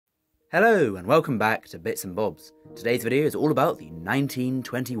Hello and welcome back to Bits and Bobs. Today's video is all about the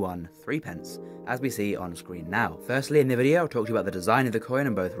 1921 threepence, as we see on screen now. Firstly, in the video I'll talk to you about the design of the coin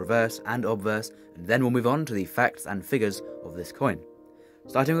in both reverse and obverse, and then we'll move on to the facts and figures of this coin.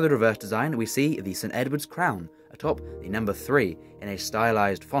 Starting with the reverse design, we see the St Edward's crown atop the number 3 in a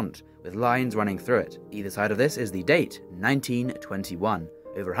stylized font with lines running through it. Either side of this is the date, 1921,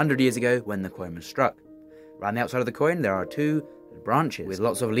 over 100 years ago when the coin was struck. Around the outside of the coin there are two branches with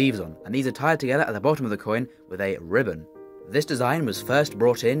lots of leaves on, and these are tied together at the bottom of the coin with a ribbon. This design was first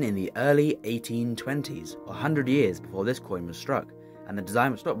brought in the early 1820s, 100 years before this coin was struck, and the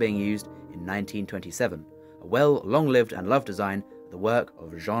design stopped being used in 1927, a long-lived and loved design, the work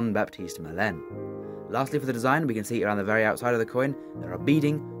of Jean-Baptiste Malin. Lastly, for the design, we can see around the very outside of the coin there are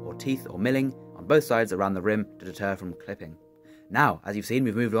beading or teeth or milling on both sides around the rim to deter from clipping. Now, as you've seen,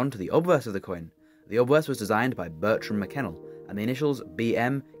 we've moved on to the obverse of the coin. The obverse was designed by Bertram McKennell, and the initials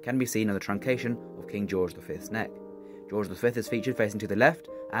BM can be seen on the truncation of King George V's neck. George V is featured facing to the left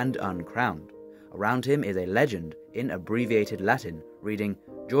and uncrowned. Around him is a legend in abbreviated Latin reading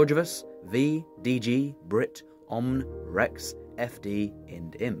Georgivus V DG Brit Omn Rex FD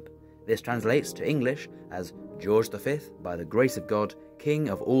Ind Imp. This translates to English as George V, by the grace of God, King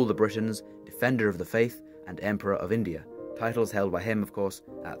of all the Britons, Defender of the Faith, and Emperor of India. Titles held by him, of course,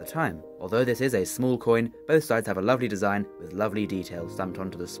 at the time. Although this is a small coin, both sides have a lovely design with lovely details stamped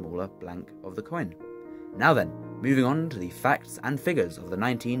onto the smaller blank of the coin. Now then, moving on to the facts and figures of the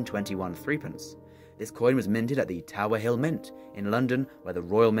 1921 threepence. This coin was minted at the Tower Hill Mint in London, where the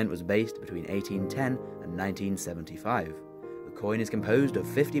Royal Mint was based between 1810 and 1975. The coin is composed of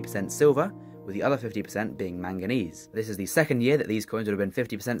 50% silver, with the other 50% being manganese. This is the second year that these coins would have been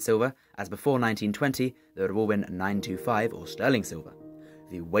 50% silver, as before 1920 they would have all been 925 or sterling silver.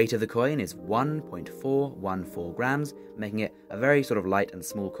 The weight of the coin is 1.414 grams, making it a very sort of light and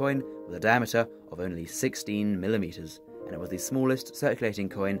small coin with a diameter of only 16 millimeters, and it was the smallest circulating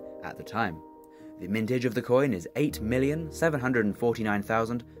coin at the time. The mintage of the coin is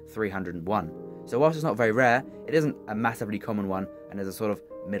 8,749,301, so whilst it's not very rare, it isn't a massively common one and is a sort of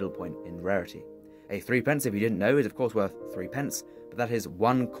middle point in rarity. A threepence, if you didn't know, is of course worth 3 pence, but that is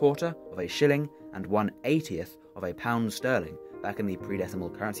 1/4 of a shilling and 1/80th of a pound sterling back in the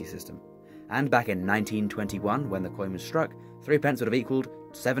pre-decimal currency system. And back in 1921, when the coin was struck, 3 pence would have equaled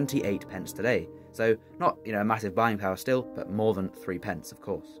 78 pence today. So not, a massive buying power still, but more than 3 pence, of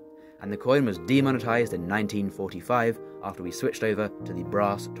course. And the coin was demonetised in 1945 after we switched over to the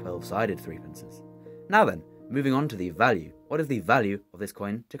brass 12-sided threepences. Now then, moving on to the value. What is the value of this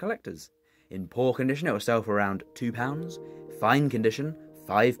coin to collectors? In poor condition it will sell for around £2, fine condition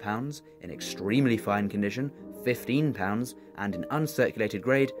 £5, in extremely fine condition £15, and in uncirculated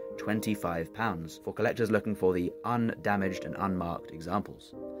grade £25, for collectors looking for the undamaged and unmarked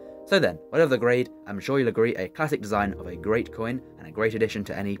examples. So then, whatever the grade, I'm sure you'll agree a classic design of a great coin and a great addition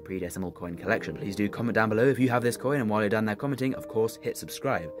to any pre-decimal coin collection. Please do comment down below if you have this coin, and while you're done there commenting, of course hit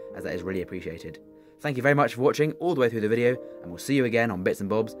subscribe, as that is really appreciated. Thank you very much for watching all the way through the video, and we'll see you again on Bits and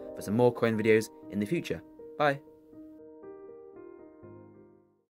Bobs for some more coin videos in the future. Bye!